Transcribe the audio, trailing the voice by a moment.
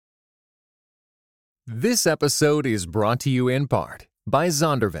This episode is brought to you in part by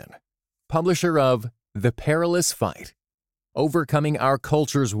Zondervan, publisher of The Perilous Fight: Overcoming Our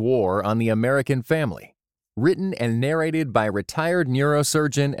Culture's War on the American Family, written and narrated by retired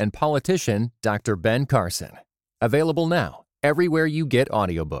neurosurgeon and politician Dr. Ben Carson. Available now everywhere you get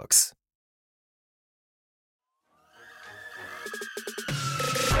audiobooks.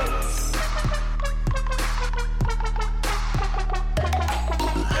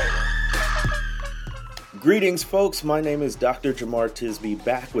 Greetings, folks. My name is Dr. Jamar Tisby,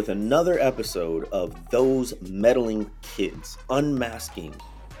 back with another episode of Those Meddling Kids, unmasking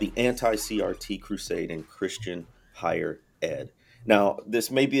the anti-CRT crusade in Christian higher ed. Now,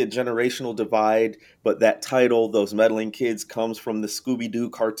 this may be a generational divide, but that title, Those Meddling Kids, comes from the Scooby-Doo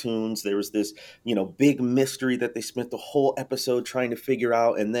cartoons. There was this, big mystery that they spent the whole episode trying to figure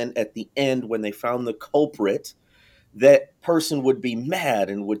out, and then at the end, when they found the culprit, that person would be mad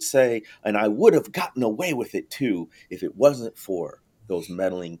and would say, and I would have gotten away with it too if it wasn't for those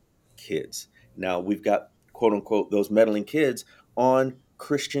meddling kids. Now we've got, quote unquote, those meddling kids on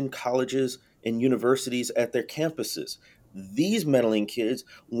Christian colleges and universities at their campuses. These meddling kids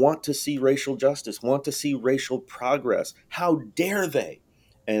want to see racial justice, want to see racial progress. How dare they?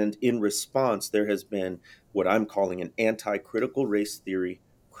 And in response, there has been what I'm calling an anti-critical race theory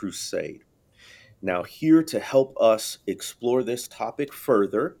crusade. Now, here to help us explore this topic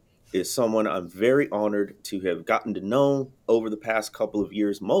further is someone I'm very honored to have gotten to know over the past couple of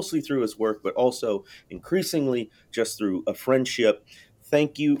years, mostly through his work, but also increasingly just through a friendship.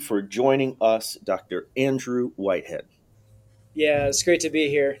 Thank you for joining us, Dr. Andrew Whitehead. Yeah, it's great to be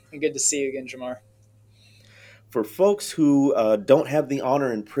here and good to see you again, Jamar. For folks who don't have the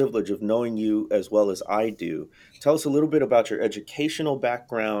honor and privilege of knowing you as well as I do, tell us a little bit about your educational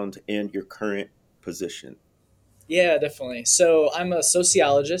background and your current position. Yeah, definitely. So I'm a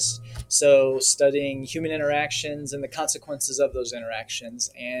sociologist, so studying human interactions and the consequences of those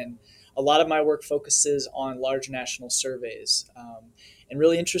interactions. And a lot of my work focuses on large national surveys, and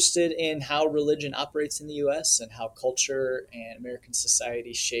really interested in how religion operates in the U.S. and how culture and American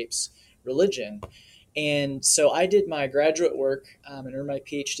society shapes religion. And so I did my graduate work and earned my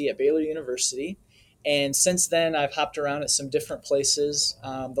PhD at Baylor University. And since then, I've hopped around at some different places.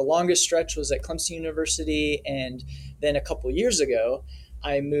 The longest stretch was at Clemson University. And then a couple years ago,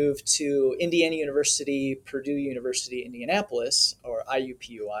 I moved to Indiana University, Purdue University, Indianapolis, or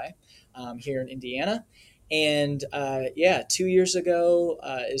IUPUI, here in Indiana. And 2 years ago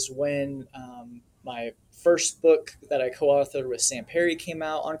is when my first book that I co-authored with Sam Perry came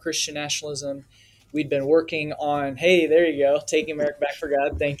out on Christian nationalism. We'd been working on, hey, there you go, Taking America Back for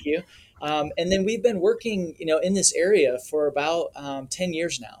God, thank you. And then we've been working, in this area for about 10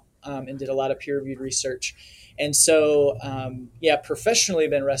 years now, and did a lot of peer-reviewed research. And so, professionally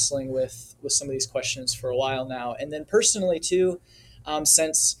been wrestling with some of these questions for a while now. And then personally too,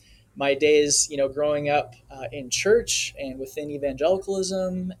 since my days, growing up in church and within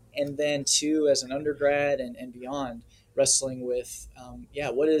evangelicalism, and then too as an undergrad and beyond, wrestling with,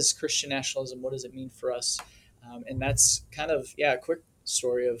 what is Christian nationalism? What does it mean for us? And that's kind of, a quick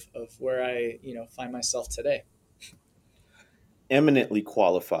story of where I, find myself today. Eminently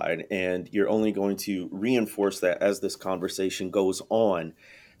qualified, and you're only going to reinforce that as this conversation goes on.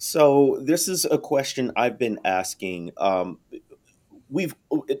 So this is a question I've been asking.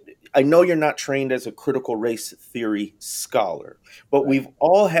 I know you're not trained as a critical race theory scholar, but we've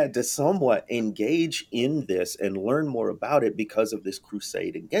all had to somewhat engage in this and learn more about it because of this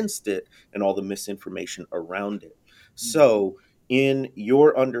crusade against it and all the misinformation around it. So in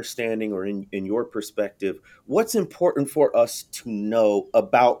your understanding or in your perspective, what's important for us to know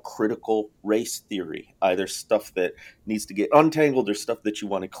about critical race theory? Either stuff that needs to get untangled or stuff that you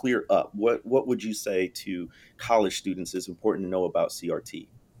want to clear up. What would you say to college students is important to know about CRT?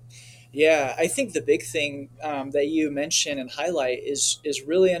 Yeah, I think the big thing that you mention and highlight is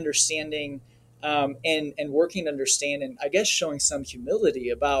really understanding and working to understand, and I guess showing some humility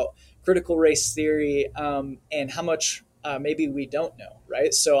about critical race theory, and how much maybe we don't know,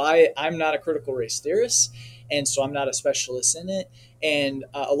 right? So I'm not a critical race theorist, and so I'm not a specialist in it. And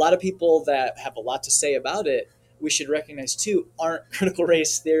a lot of people that have a lot to say about it, we should recognize too, aren't critical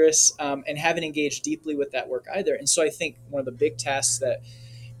race theorists, and haven't engaged deeply with that work either. And so I think one of the big tasks that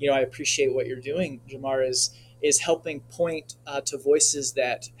I appreciate what you're doing, Jamar, is helping point to voices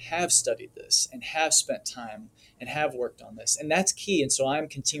that have studied this and have spent time and have worked on this. And that's key. And so I'm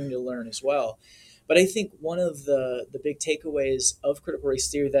continuing to learn as well. But I think one of the big takeaways of critical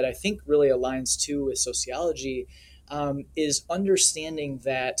race theory that I think really aligns too with sociology is understanding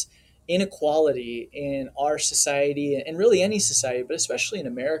that inequality in our society and really any society, but especially in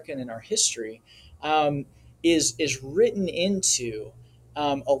America and in our history, um, is written into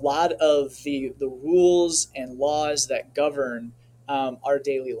a lot of the rules and laws that govern our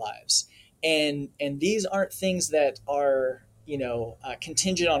daily lives. And these aren't things that are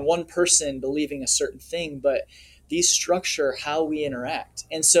contingent on one person believing a certain thing, but these structure how we interact.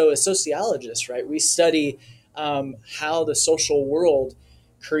 And so, as sociologists, right, we study how the social world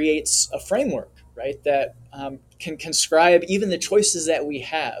creates a framework, right, that can conscribe even the choices that we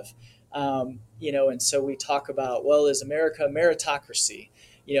have. And so we talk about, well, is America a meritocracy?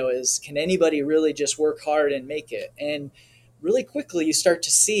 Is can anybody really just work hard and make it? And really quickly, you start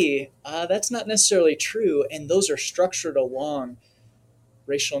to see that's not necessarily true, and those are structured along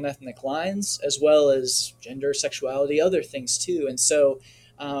racial and ethnic lines, as well as gender, sexuality, other things too. And so,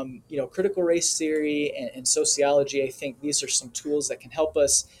 critical race theory and sociology, I think these are some tools that can help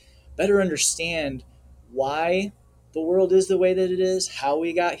us better understand why the world is the way that it is, how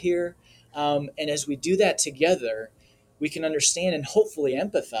we got here. And as we do that together, we can understand and hopefully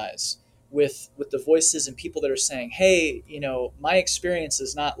empathize with the voices and people that are saying, hey, my experience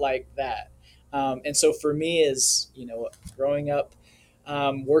is not like that. And so for me, as growing up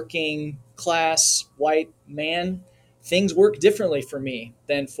working class white man, things work differently for me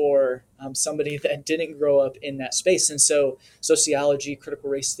than for somebody that didn't grow up in that space. And so sociology, critical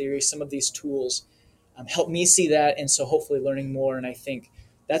race theory, some of these tools help me see that. And so hopefully learning more. And I think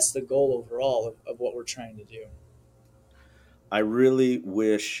that's the goal overall of what we're trying to do. I really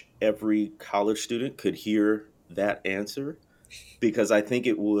wish every college student could hear that answer, because I think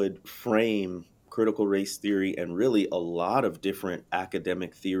it would frame critical race theory and really a lot of different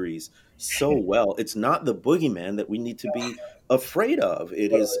academic theories so well. It's not the boogeyman that we need to be afraid of.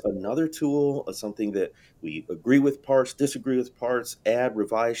 It is another tool, something that we agree with parts, disagree with parts, add,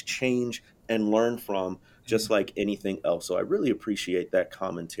 revise, change, and learn from, just like anything else. So I really appreciate that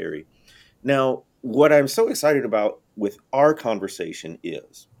commentary. Now, what I'm so excited about with our conversation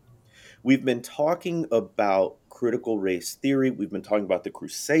is we've been talking about critical race theory. We've been talking about the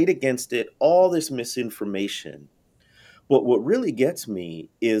crusade against it, all this misinformation. But what really gets me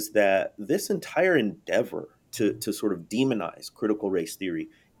is that this entire endeavor to sort of demonize critical race theory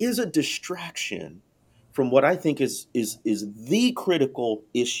is a distraction from what I think is the critical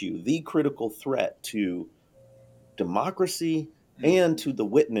issue, the critical threat to democracy and to the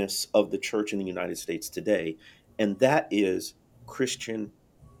witness of the church in the United States today. And that is Christian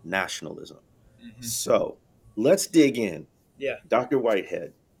nationalism. Mm-hmm. So let's dig in. Yeah. Dr.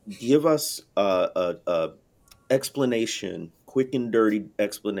 Whitehead, give us a explanation, quick and dirty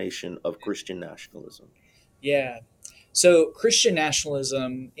explanation of Christian nationalism. Yeah. So Christian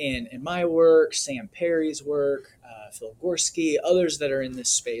nationalism in my work, Sam Perry's work, Phil Gorski, others that are in this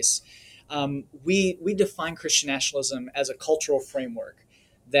space, we define Christian nationalism as a cultural framework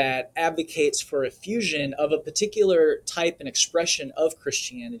that advocates for a fusion of a particular type and expression of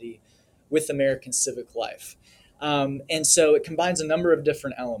Christianity with American civic life. And so it combines a number of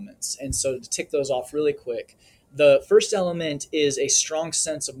different elements. And so to tick those off really quick, the first element is a strong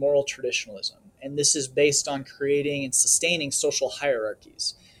sense of moral traditionalism. And this is based on creating and sustaining social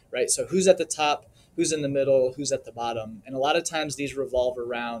hierarchies, right? So who's at the top, who's in the middle, who's at the bottom. And a lot of times these revolve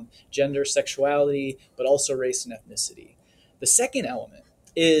around gender, sexuality, but also race and ethnicity. The second element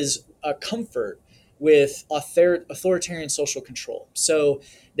is a comfort with authoritarian social control. So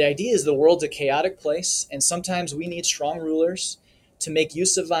the idea is the world's a chaotic place, and sometimes we need strong rulers to make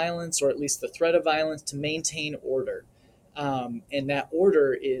use of violence, or at least the threat of violence, to maintain order. And that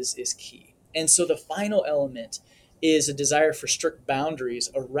order is key. And so the final element is a desire for strict boundaries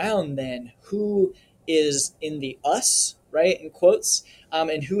around then who is in the us, right, in quotes,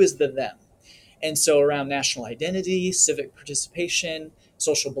 and who is the them. And so around national identity, civic participation,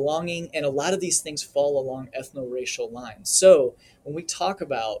 social belonging, and a lot of these things fall along ethno-racial lines. So when we talk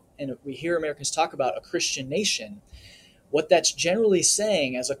about, and we hear Americans talk about a Christian nation, what that's generally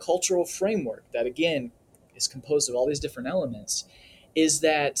saying as a cultural framework that, again, is composed of all these different elements, is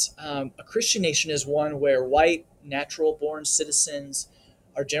that a Christian nation is one where white, natural-born citizens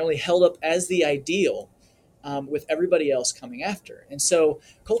are generally held up as the ideal, with everybody else coming after. And so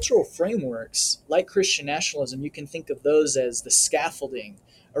cultural frameworks like Christian nationalism, you can think of those as the scaffolding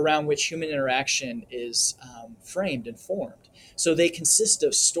around which human interaction is framed and formed. So they consist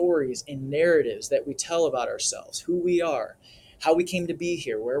of stories and narratives that we tell about ourselves, who we are, how we came to be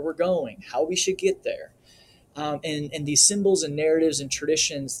here, where we're going, how we should get there. And these symbols and narratives and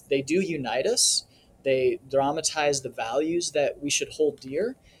traditions, they do unite us. They dramatize the values that we should hold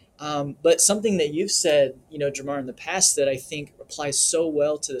dear. But something that you've said, Jamar, in the past that I think applies so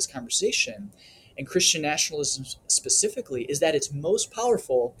well to this conversation and Christian nationalism specifically is that it's most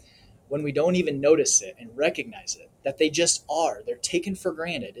powerful when we don't even notice it and recognize it, that they just are. They're taken for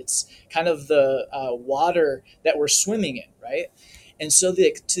granted. It's kind of the water that we're swimming in, right? And so,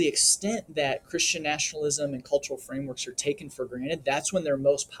 to the extent that Christian nationalism and cultural frameworks are taken for granted, that's when they're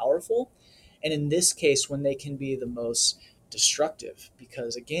most powerful. And in this case, when they can be the most destructive,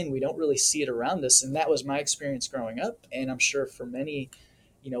 because again, we don't really see it around us. And that was my experience growing up. And I'm sure for many,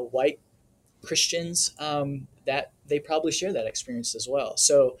 white Christians, that they probably share that experience as well.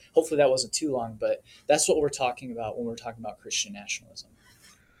 So hopefully that wasn't too long, but that's what we're talking about when we're talking about Christian nationalism.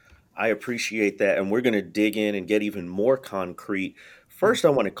 I appreciate that. And we're going to dig in and get even more concrete. First, I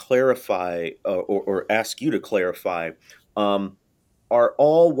want to clarify or ask you to clarify, are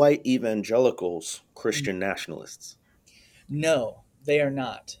all white evangelicals Christian nationalists? No, they are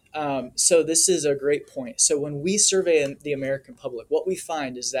not. So this is a great point. So when we survey the American public, what we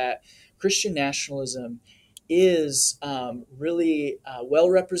find is that Christian nationalism is really well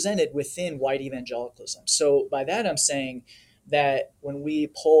represented within white evangelicalism. So by that I'm saying that when we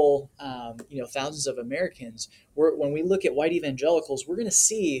poll, thousands of Americans, when we look at white evangelicals, we're going to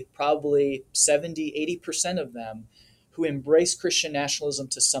see probably 70, 80% of them who embrace Christian nationalism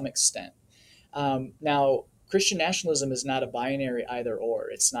to some extent. Now, Christian nationalism is not a binary either or.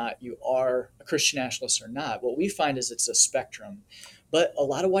 It's not you are a Christian nationalist or not. What we find is it's a spectrum. But a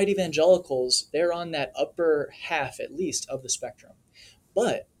lot of white evangelicals, they're on that upper half at least of the spectrum.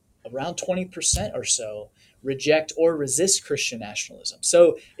 But around 20% or so reject or resist Christian nationalism.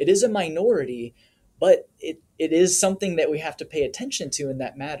 So it is a minority, but it is something that we have to pay attention to and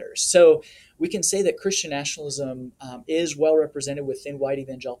that matters. So we can say that Christian nationalism is well represented within white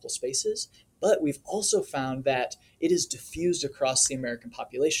evangelical spaces, but we've also found that it is diffused across the American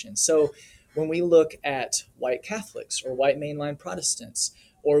population. So when we look at white Catholics or white mainline Protestants,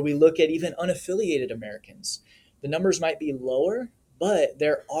 or we look at even unaffiliated Americans, the numbers might be lower, but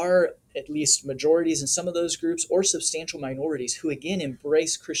there are at least majorities in some of those groups or substantial minorities who, again,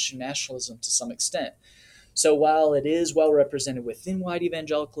 embrace Christian nationalism to some extent. So while it is well represented within white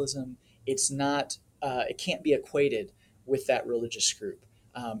evangelicalism, it's not, it can't be equated with that religious group.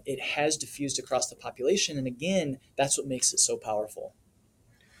 It has diffused across the population. And again, that's what makes it so powerful.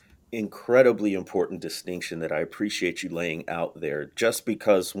 Incredibly important distinction that I appreciate you laying out there. Just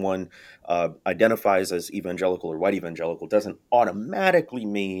because one identifies as evangelical or white evangelical doesn't automatically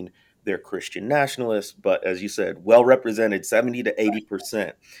mean they're Christian nationalists, but as you said, well represented 70 to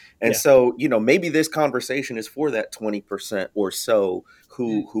 80%. And so, maybe this conversation is for that 20% or so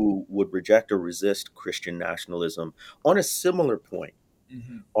who would reject or resist Christian nationalism. On a similar point,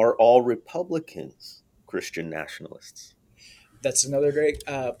 are all Republicans Christian nationalists? That's another great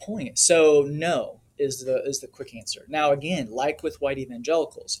point. So no is the quick answer. Now again, like with white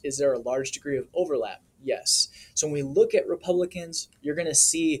evangelicals, is there a large degree of overlap? Yes. So when we look at Republicans, you're going to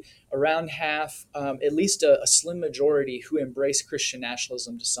see around half, at least a slim majority, who embrace Christian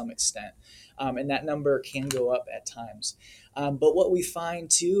nationalism to some extent, and that number can go up at times. But what we find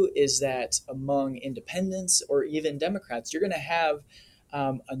too is that among independents or even Democrats, you're going to have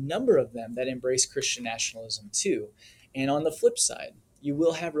a number of them that embrace Christian nationalism too. And on the flip side, you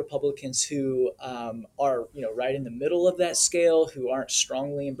will have Republicans who are, right in the middle of that scale, who aren't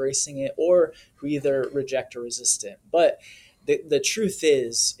strongly embracing it, or who either reject or resist it. But the truth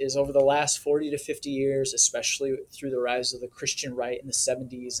is over the last 40 to 50 years, especially through the rise of the Christian right in the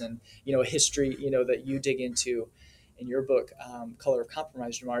 70s, and a history that you dig into in your book, Color of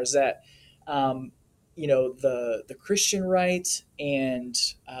Compromise, Jamar, is that the Christian right and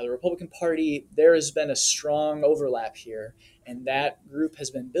the Republican Party, there has been a strong overlap here, and that group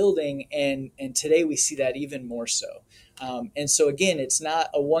has been building, and today we see that even more so. And so again, it's not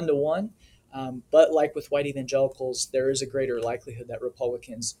a one-to-one, but like with white evangelicals, there is a greater likelihood that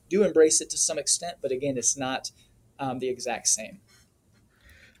Republicans do embrace it to some extent, but again, it's not the exact same.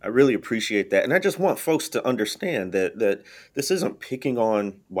 I really appreciate that. And I just want folks to understand that this isn't picking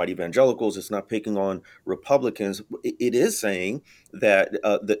on white evangelicals. It's not picking on Republicans. It is saying that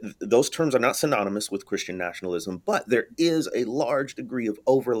those terms are not synonymous with Christian nationalism, but there is a large degree of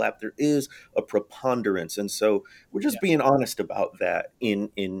overlap. There is a preponderance. And so we're just being honest about that in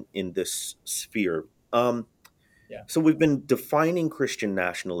this sphere. So we've been defining Christian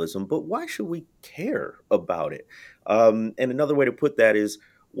nationalism, but why should we care about it? And another way to put that is,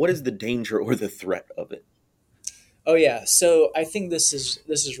 what is the danger or the threat of it? Oh yeah, so I think this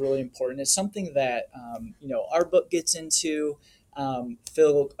is really important. It's something that our book gets into,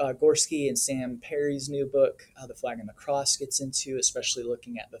 Phil Gorski and Sam Perry's new book, The Flag and the Cross, gets into, especially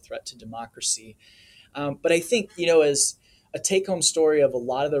looking at the threat to democracy. But I think, as a take home story of a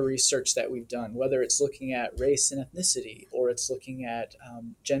lot of the research that we've done, whether it's looking at race and ethnicity, or it's looking at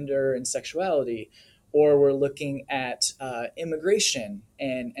gender and sexuality, or we're looking at immigration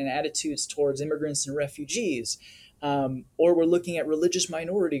and attitudes towards immigrants and refugees, or we're looking at religious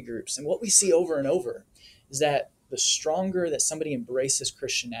minority groups. And what we see over and over is that the stronger that somebody embraces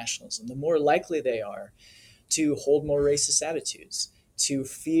Christian nationalism, the more likely they are to hold more racist attitudes, to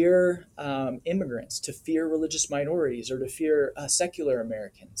fear immigrants, to fear religious minorities, or to fear secular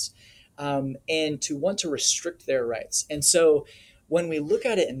Americans, and to want to restrict their rights. And so when we look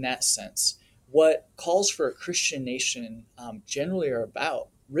at it in that sense, what calls for a Christian nation generally are about,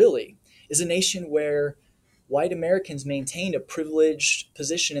 really, is a nation where white Americans maintained a privileged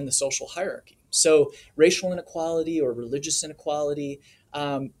position in the social hierarchy. So racial inequality or religious inequality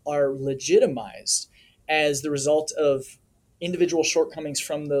are legitimized as the result of individual shortcomings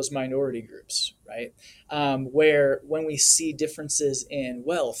from those minority groups, right? Where when we see differences in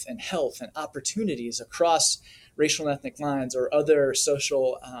wealth and health and opportunities across racial and ethnic lines or other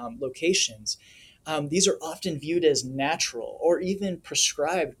social locations, these are often viewed as natural or even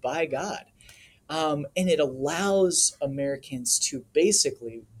prescribed by God. And it allows Americans to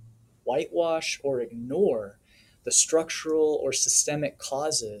basically whitewash or ignore the structural or systemic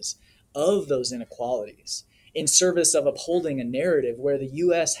causes of those inequalities in service of upholding a narrative where the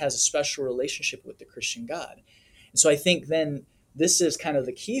U.S. has a special relationship with the Christian God. And so I think then this is kind of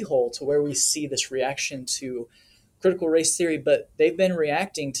the keyhole to where we see this reaction to critical race theory, but they've been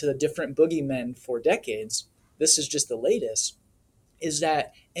reacting to the different boogeymen for decades. This is just the latest, is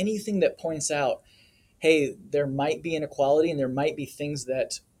that anything that points out, hey, there might be inequality and there might be things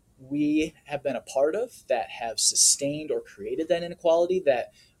that we have been a part of that have sustained or created that inequality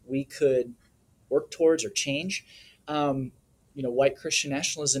that we could work towards or change. White Christian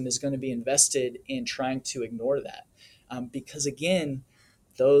nationalism is going to be invested in trying to ignore that. Because again,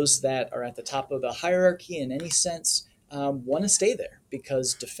 those that are at the top of the hierarchy in any sense want to stay there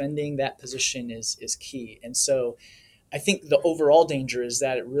because defending that position is key. And so I think the overall danger is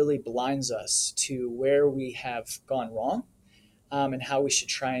that it really blinds us to where we have gone wrong and how we should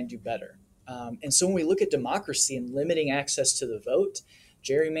try and do better. And so when we look at democracy and limiting access to the vote,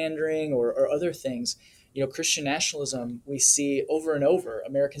 gerrymandering or other things, Christian nationalism, we see over and over,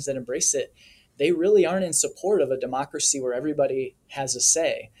 Americans that embrace it, they really aren't in support of a democracy where everybody has a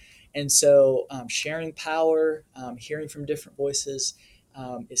say. And so sharing power, hearing from different voices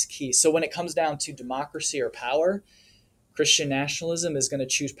is key. So when it comes down to democracy or power, Christian nationalism is going to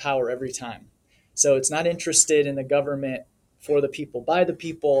choose power every time. So it's not interested in the government for the people, by the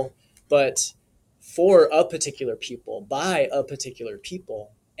people, but for a particular people, by a particular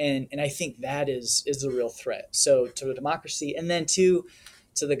people. And I think that is the real threat. So to the democracy, and then to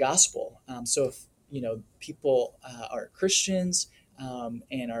the gospel. So if people are Christians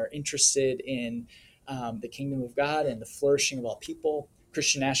and are interested in the kingdom of God and the flourishing of all people,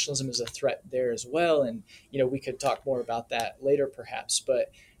 Christian nationalism is a threat there as well. And we could talk more about that later, perhaps.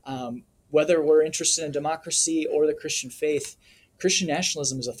 But whether we're interested in democracy or the Christian faith, Christian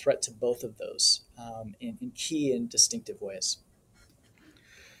nationalism is a threat to both of those in key and distinctive ways.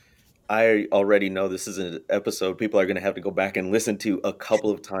 I already know this is an episode people are going to have to go back and listen to a couple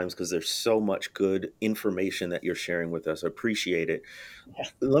of times because there's so much good information that you're sharing with us. I appreciate it. Yeah.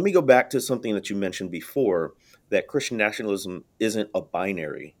 Let me go back to something that you mentioned before, that Christian nationalism isn't a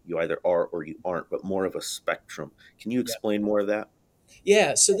binary. You either are or you aren't, but more of a spectrum. Can you explain more of that?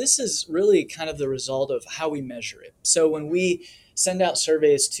 Yeah, so this is really kind of the result of how we measure it. So when we send out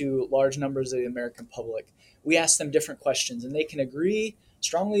surveys to large numbers of the American public, we ask them different questions, and they can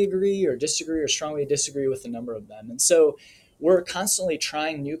strongly agree or strongly disagree with a number of them. And so we're constantly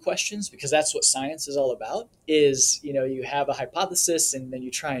trying new questions because that's what science is all about, is, you have a hypothesis and then you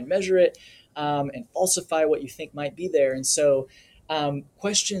try and measure it and falsify what you think might be there. And so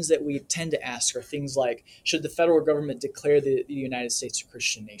questions that we tend to ask are things like, should the federal government declare the United States a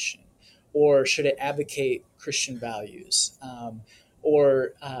Christian nation? Or should it advocate Christian values?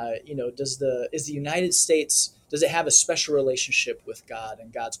 Is the United States, does it have a special relationship with God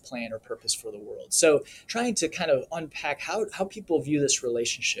and God's plan or purpose for the world? So trying to kind of unpack how people view this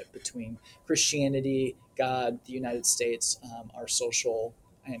relationship between Christianity, God, the United States, our social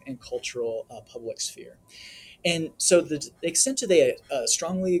and cultural public sphere. And so the extent to they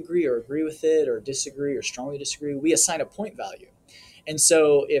strongly agree or agree with it or disagree or strongly disagree, we assign a point value. And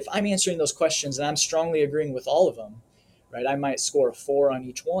so if I'm answering those questions and I'm strongly agreeing with all of them, right, I might score a 4 on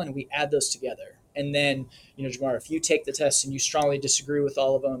each one, and we add those together. And then, Jamar, if you take the test and you strongly disagree with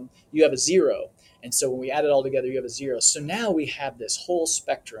all of them, you have a 0. And so when we add it all together, you have a 0. So now we have this whole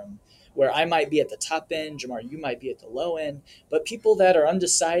spectrum where I might be at the top end, Jamar, you might be at the low end, but people that are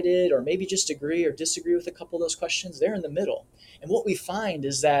undecided or maybe just agree or disagree with a couple of those questions, they're in the middle. And what we find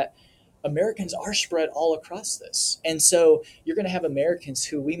is that Americans are spread all across this. And so you're going to have Americans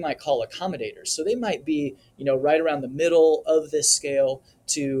who we might call accommodators. So they might be, right around the middle of this scale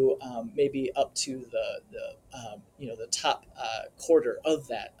to maybe up to the top quarter of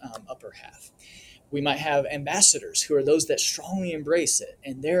that upper half. We might have ambassadors who are those that strongly embrace it,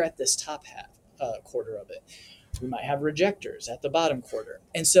 and they're at this top half quarter of it. We might have rejectors at the bottom quarter.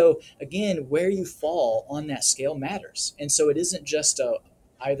 And so, again, where you fall on that scale matters. And so it isn't just a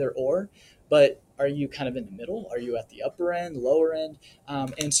either or, but are you kind of in the middle? Are you at the upper end, lower end?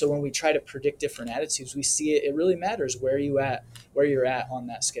 And so when we try to predict different attitudes, we see it really matters where you're at on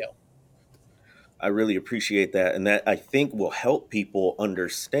that scale. I really appreciate that. And that, I think, will help people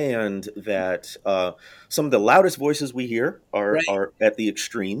understand that some of the loudest voices we hear are at the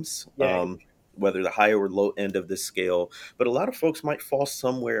extremes, whether the high or low end of the scale. But a lot of folks might fall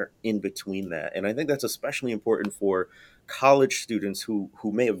somewhere in between that. And I think that's especially important for college students who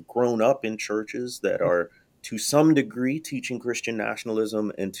may have grown up in churches that are to some degree teaching Christian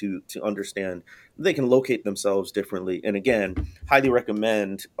nationalism, and to understand they can locate themselves differently. And again, highly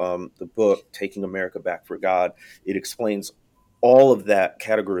recommend the book, Taking America Back for God. It explains all of that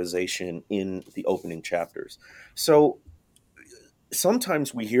categorization in the opening chapters. So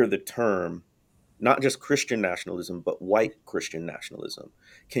sometimes we hear the term, not just Christian nationalism, but white Christian nationalism.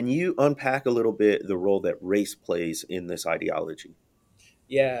 Can you unpack a little bit the role that race plays in this ideology?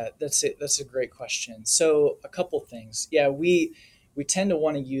 Yeah, that's it. That's a great question. So a couple things. Yeah, we tend to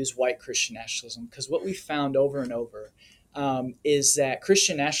want to use white Christian nationalism because what we found over and over is that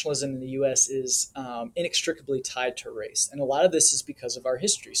Christian nationalism in the U.S. is inextricably tied to race, and a lot of this is because of our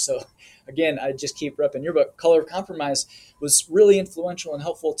history. So, again, I just keep repping your book. Color of Compromise was really influential and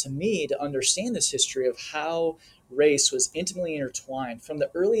helpful to me to understand this history of how race was intimately intertwined from the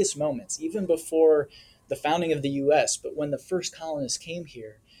earliest moments, even before the founding of the U.S., but when the first colonists came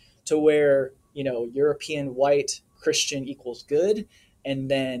here, to where, European white Christian equals good, and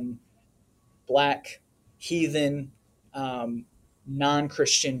then black heathen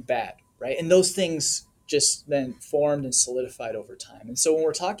non-Christian bad, right? And those things just then formed and solidified over time. And so when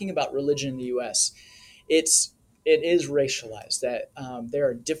we're talking about religion in the U.S., it is racialized, that there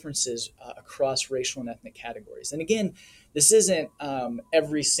are differences across racial and ethnic categories. And again, this isn't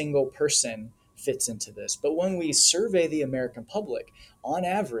every single person fits into this. But when we survey the American public, on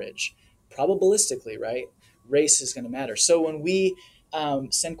average, probabilistically, right, race is going to matter. So when we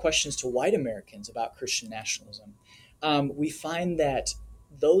send questions to white Americans about Christian nationalism, we find that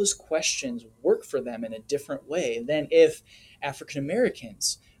those questions work for them in a different way than if African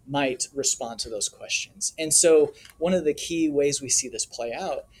Americans might respond to those questions. And so one of the key ways we see this play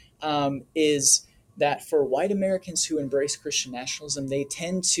out is that for white Americans who embrace Christian nationalism, they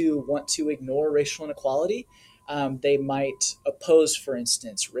tend to want to ignore racial inequality. They might oppose, for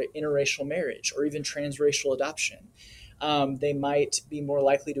instance, interracial marriage or even transracial adoption. They might be more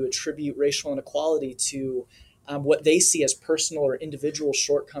likely to attribute racial inequality to what they see as personal or individual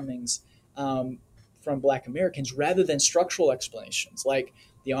shortcomings from Black Americans rather than structural explanations like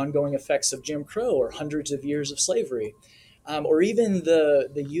the ongoing effects of Jim Crow or hundreds of years of slavery. Or even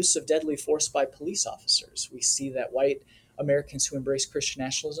the use of deadly force by police officers. We see that white Americans who embrace Christian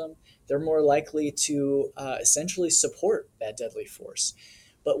nationalism, they're more likely to essentially support that deadly force.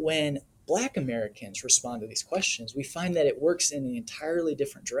 But when Black Americans respond to these questions, we find that it works in an entirely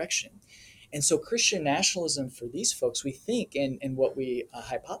different direction. And so Christian nationalism for these folks, we think, and what we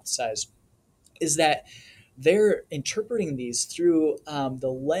hypothesize, is that they're interpreting these through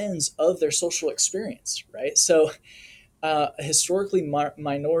the lens of their social experience, right? So historically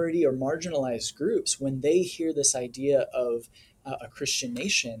minority or marginalized groups, when they hear this idea of a Christian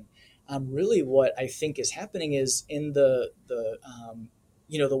nation, really what I think is happening is in the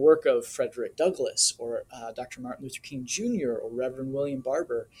work of Frederick Douglass or Dr. Martin Luther King Jr. or Reverend William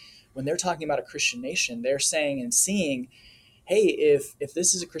Barber, when they're talking about a Christian nation, they're saying and seeing, hey, if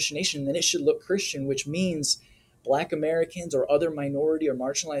this is a Christian nation, then it should look Christian, which means Black Americans or other minority or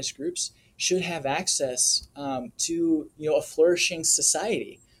marginalized groups should have access to a flourishing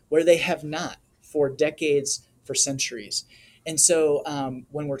society where they have not for decades, for centuries. And so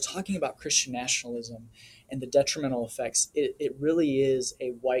when we're talking about Christian nationalism and the detrimental effects, it really is a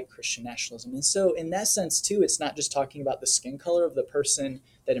white Christian nationalism. And so in that sense, too, it's not just talking about the skin color of the person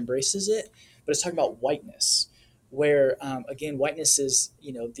that embraces it, but it's talking about whiteness, where, again, whiteness is,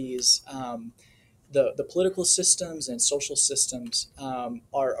 these the political systems and social systems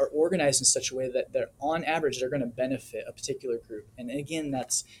are organized in such a way that they're on average they're going to benefit a particular group. And again,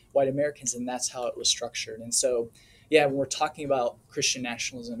 that's white Americans, and that's how it was structured. And so, yeah, when we're talking about Christian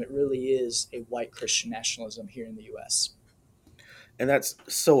nationalism, it really is a white Christian nationalism here in the U.S. And that's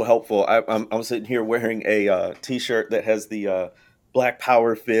so helpful. I'm sitting here wearing a T-shirt that has the Black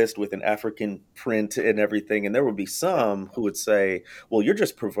Power fist with an African print and everything. And there would be some who would say, "Well, you're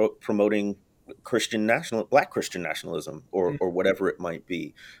just promoting Black Christian nationalism, or whatever it might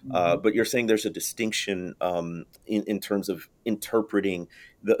be." Mm-hmm. But you're saying there's a distinction in terms of interpreting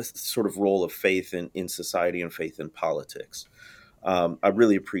the sort of role of faith in society and faith in politics. I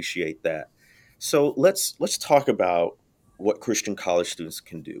really appreciate that. So let's talk about what Christian college students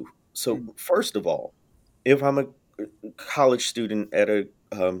can do. So first of all, if I'm a college student at a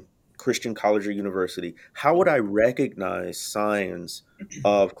Christian college or university, how would I recognize signs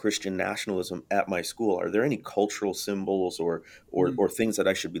of Christian nationalism at my school? Are there any cultural symbols or things that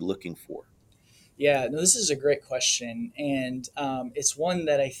I should be looking for? Yeah, no, this is a great question, and it's one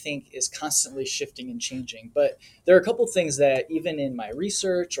that I think is constantly shifting and changing. But there are a couple things that, even in my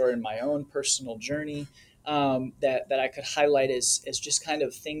research or in my own personal journey, that I could highlight as just kind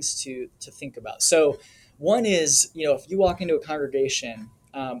of things to think about. So, one is, if you walk into a congregation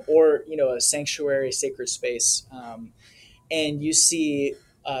or a sanctuary, sacred space, and you see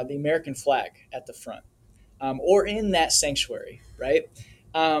the American flag at the front, or in that sanctuary, right?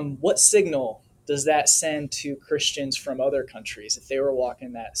 What signal does that send to Christians from other countries if they were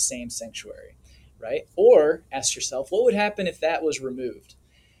walking that same sanctuary, right? Or ask yourself, what would happen if that was removed?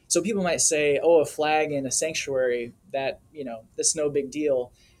 So people might say, oh, a flag in a sanctuary, that's no big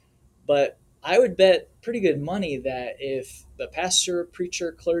deal. But I would bet pretty good money that if the pastor,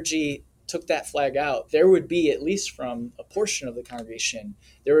 preacher, clergy took that flag out, there would be, at least from a portion of the congregation,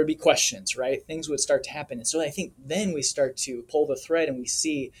 there would be questions, right? Things would start to happen. And so I think then we start to pull the thread and we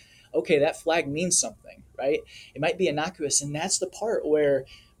see, okay, that flag means something, right? It might be innocuous. And that's the part where,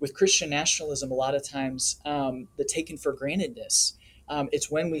 with Christian nationalism, a lot of times the taken for grantedness, it's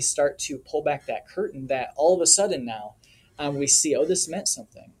when we start to pull back that curtain that all of a sudden now we see, oh, this meant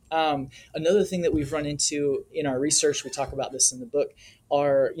something. Another thing that we've run into in our research, we talk about this in the book,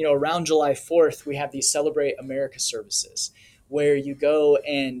 are, around July 4th, we have these Celebrate America services where you go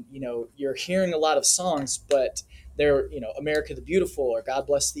and, you're hearing a lot of songs, but they're, America the Beautiful, or God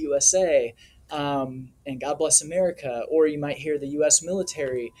Bless the USA, and God Bless America, or you might hear the U.S.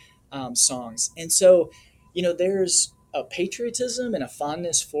 military songs. And so, there's a patriotism and a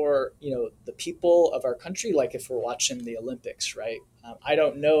fondness for, the people of our country, like if we're watching the Olympics, right? I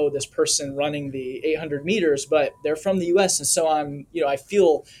don't know this person running the 800 meters, but they're from the U.S. And so I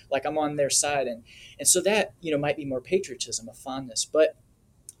feel like I'm on their side. And so that, might be more patriotism, a fondness. But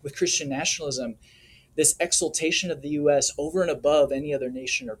with Christian nationalism, this exaltation of the U.S. over and above any other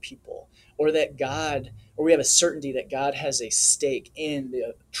nation or people, or we have a certainty that God has a stake in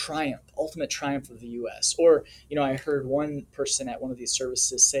the ultimate triumph of the U.S. Or, I heard one person at one of these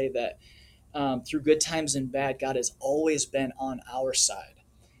services say that through good times and bad, God has always been on our side.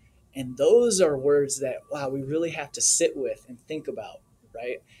 And those are words that, wow, we really have to sit with and think about,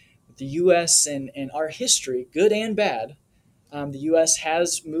 right? The U.S. and our history, good and bad, the U.S.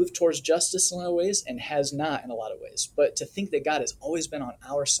 has moved towards justice in a lot of ways and has not in a lot of ways. But to think that God has always been on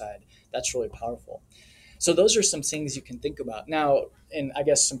our side, that's really powerful. So those are some things you can think about. Now, and I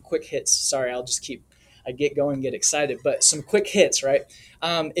guess some quick hits. Sorry, I get going, get excited, but some quick hits, right?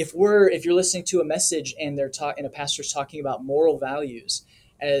 If you're listening to a message and and a pastor's talking about moral values,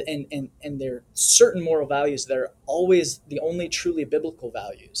 and there are certain moral values that are always the only truly biblical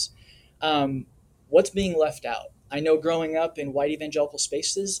values, what's being left out? I know growing up in white evangelical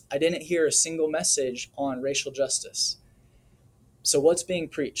spaces, I didn't hear a single message on racial justice. So what's being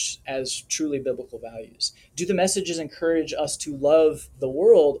preached as truly biblical values? Do the messages encourage us to love the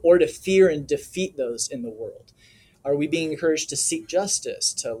world or to fear and defeat those in the world? Are we being encouraged to seek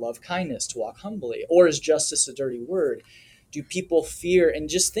justice, to love kindness, to walk humbly? Or is justice a dirty word? Do people fear, and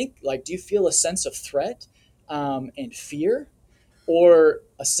just think, do you feel a sense of threat and fear, or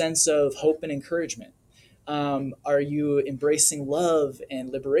a sense of hope and encouragement? Are you embracing love and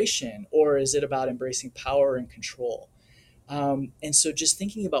liberation, or is it about embracing power and control? And so just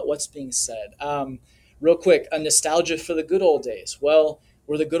thinking about what's being said. Real quick, a nostalgia for the good old days. Well,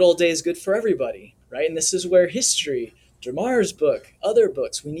 were the good old days good for everybody, right? And this is where history, Dramar's book, other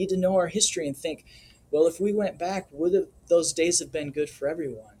books, we need to know our history and think, well, if we went back, would those days have been good for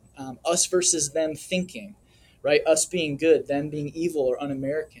everyone? Us versus them thinking, right? Us being good, them being evil or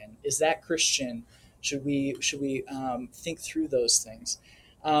un-American. Is that Christian? Should we think through those things?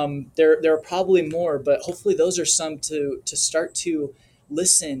 There are probably more, but hopefully those are some to start to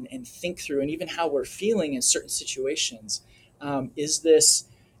listen and think through, and even how we're feeling in certain situations. Is this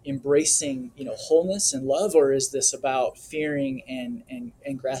embracing, wholeness and love, or is this about fearing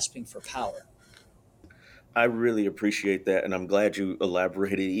and grasping for power? I really appreciate that. And I'm glad you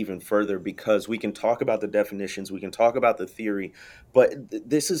elaborated even further because we can talk about the definitions, we can talk about the theory, but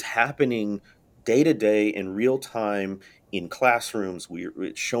this is happening day to day in real time in classrooms.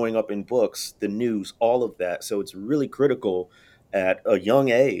 It's showing up in books, the news, all of that. So it's really critical at a young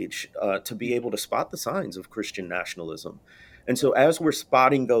age to be able to spot the signs of Christian nationalism. And so, as we're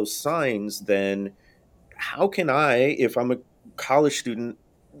spotting those signs, then how can I, if I'm a college student,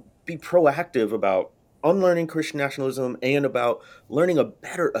 be proactive about unlearning Christian nationalism and about learning a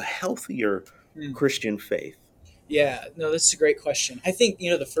better, a healthier Mm. Christian faith? Yeah, no, that's a great question. I think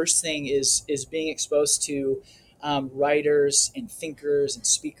the first thing is being exposed to writers and thinkers and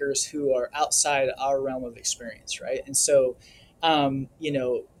speakers who are outside our realm of experience, right? And so,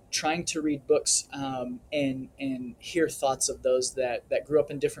 trying to read books and hear thoughts of those that grew up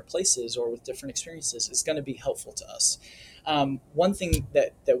in different places or with different experiences is going to be helpful to us. One thing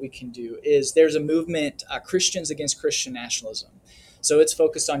that we can do is there's a movement, Christians Against Christian Nationalism. So it's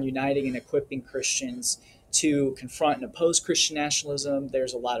focused on uniting and equipping Christians to confront and oppose Christian nationalism.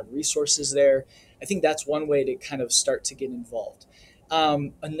 There's a lot of resources there. I think that's one way to kind of start to get involved.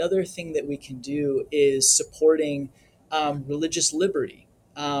 Another thing that we can do is supporting religious liberty,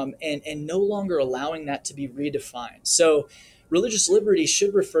 and no longer allowing that to be redefined. So, religious liberty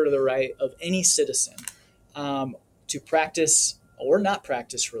should refer to the right of any citizen to practice or not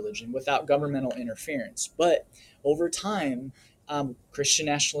practice religion without governmental interference. But over time, Christian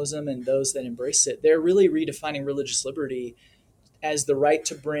nationalism and those that embrace it, they're really redefining religious liberty as the right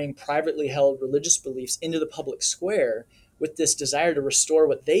to bring privately held religious beliefs into the public square with this desire to restore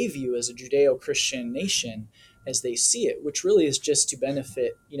what they view as a Judeo-Christian nation as they see it, which really is just to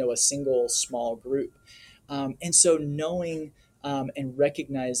benefit, a single small group. And so knowing and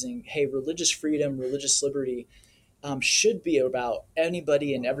recognizing, hey, religious freedom, religious liberty should be about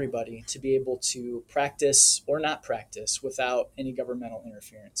anybody and everybody to be able to practice or not practice without any governmental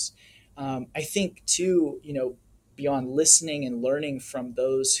interference. I think, too, beyond listening and learning from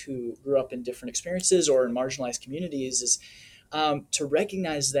those who grew up in different experiences or in marginalized communities, is to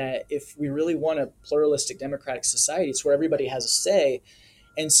recognize that if we really want a pluralistic democratic society, it's where everybody has a say.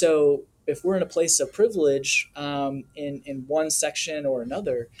 And so if we're in a place of privilege in one section or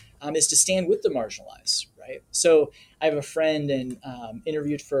another, is to stand with the marginalized, right? So I have a friend and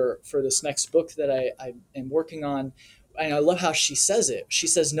interviewed for this next book that I am working on. And I love how she says it. She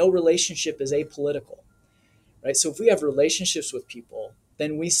says, no relationship is apolitical, right? So if we have relationships with people,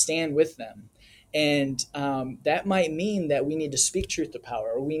 then we stand with them. And that might mean that we need to speak truth to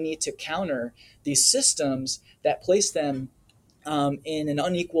power, or we need to counter these systems that place them in an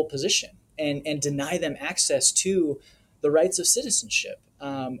unequal position and deny them access to the rights of citizenship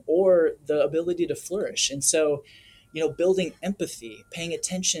or the ability to flourish. And so, building empathy, paying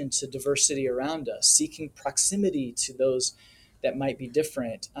attention to diversity around us, seeking proximity to those that might be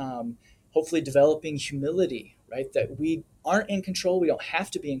different, hopefully developing humility, right? That we aren't in control, we don't have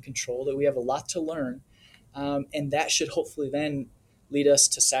to be in control, that we have a lot to learn. And that should hopefully then lead us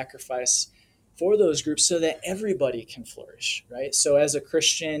to sacrifice for those groups so that everybody can flourish, right? So as a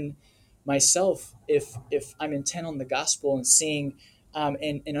Christian myself, if I'm intent on the gospel and seeing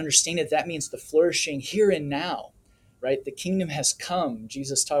and understanding that means the flourishing here and now, right? The kingdom has come.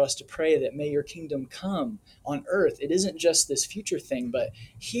 Jesus taught us to pray that may your kingdom come on earth. It isn't just this future thing, but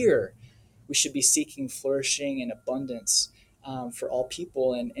here we should be seeking flourishing and abundance for all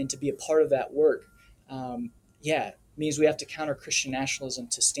people, and to be a part of that work. Yeah, means we have to counter Christian nationalism,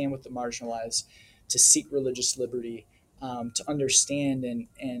 to stand with the marginalized, to seek religious liberty, to understand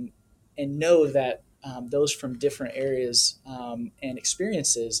and know that those from different areas and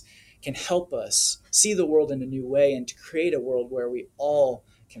experiences can help us see the world in a new way and to create a world where we all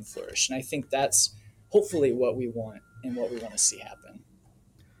can flourish. And I think that's hopefully what we want and what we want to see happen.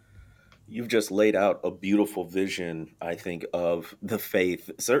 You've just laid out a beautiful vision, I think, of the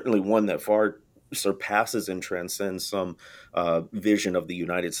faith, certainly one that far surpasses and transcends some vision of the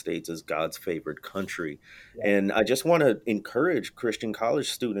United States as God's favorite country. Yeah. And I just want to encourage Christian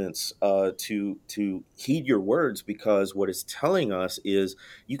college students to heed your words, because what it's telling us is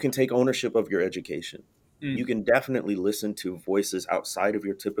you can take ownership of your education. You Mm. can definitely listen to voices outside of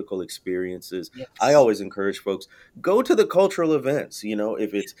your typical experiences. I Yes. always encourage folks, go to the cultural events, you know,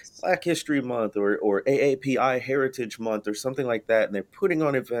 if it's Black History Month or AAPI Heritage Month or something like that, and they're putting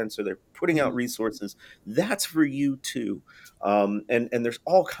on events or they're putting out Mm. resources, that's for you too. And there's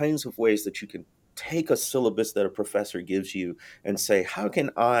all kinds of ways that you can take a syllabus that a professor gives you and say, how can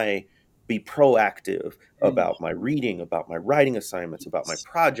I be proactive Mm. about my reading, about my writing assignments, about my Yes.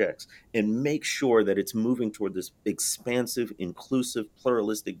 projects, and make sure that it's moving toward this expansive, inclusive,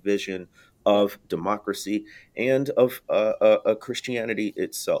 pluralistic vision Yeah. of democracy and of Christianity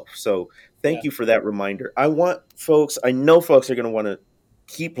itself. So, Yeah. thank you for that reminder. I know folks are going to want to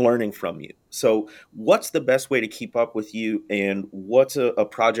keep learning from you. So, what's the best way to keep up with you, and what's a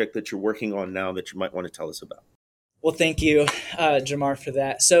project that you're working on now that you might want to tell us about? Well, thank you, Jamar, for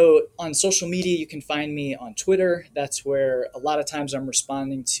that. So on social media, you can find me on Twitter. That's where a lot of times I'm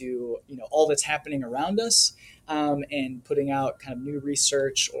responding to all that's happening around us, and putting out kind of new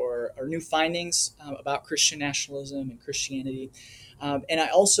research or new findings about Christian nationalism and Christianity. And I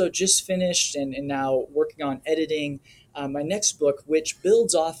also just finished and now working on editing my next book, which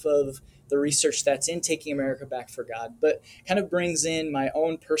builds off of the research that's in Taking America Back for God, but kind of brings in my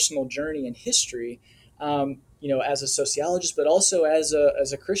own personal journey and history, as a sociologist, but also as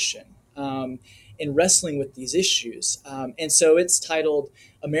a Christian, in wrestling with these issues. And so it's titled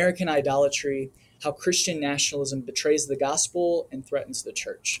American Idolatry: How Christian Nationalism Betrays the Gospel and Threatens the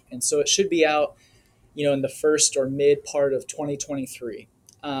Church. And so it should be out, in the first or mid part of 2023.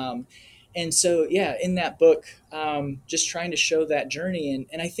 And so, yeah, in that book, just trying to show that journey.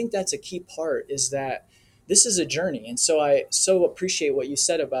 And I think that's a key part, is that this is a journey. And so I so appreciate what you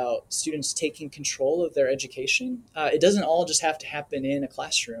said about students taking control of their education. It doesn't all just have to happen in a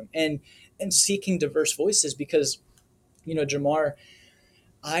classroom, and seeking diverse voices, because, Jamar,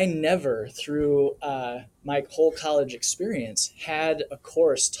 I never, through my whole college experience, had a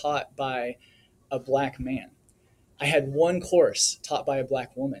course taught by a Black man. I had one course taught by a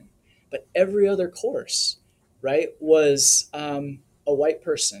Black woman, but every other course, right, was a white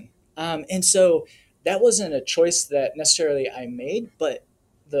person. And so that wasn't a choice that necessarily I made, but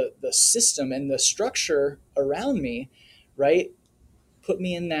the system and the structure around me, right, put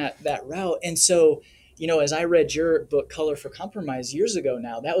me in that route. And so, as I read your book, Color for Compromise, years ago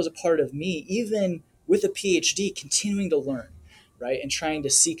now, that was a part of me, even with a PhD, continuing to learn, right, and trying to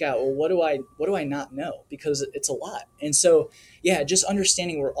seek out, well, what do I not know, because it's a lot. And so, yeah, just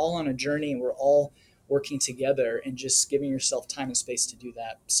understanding we're all on a journey and we're all working together, and just giving yourself time and space to do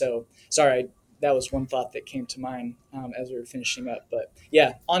that. So, sorry, that was one thought that came to mind as we were finishing up. But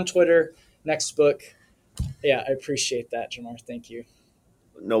yeah, on Twitter, next book. Yeah, I appreciate that, Jamar. Thank you.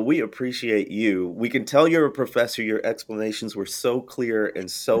 No, we appreciate you. We can tell you're a professor. Your explanations were so clear and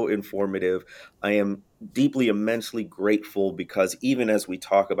so informative. I am deeply, immensely grateful, because even as we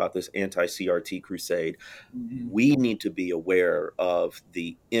talk about this anti CRT crusade, Mhm. we need to be aware of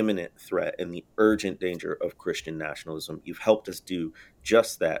the imminent threat and the urgent danger of Christian nationalism. You've helped us do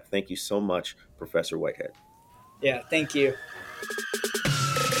just that. Thank you so much, Professor Whitehead. Yeah, thank you.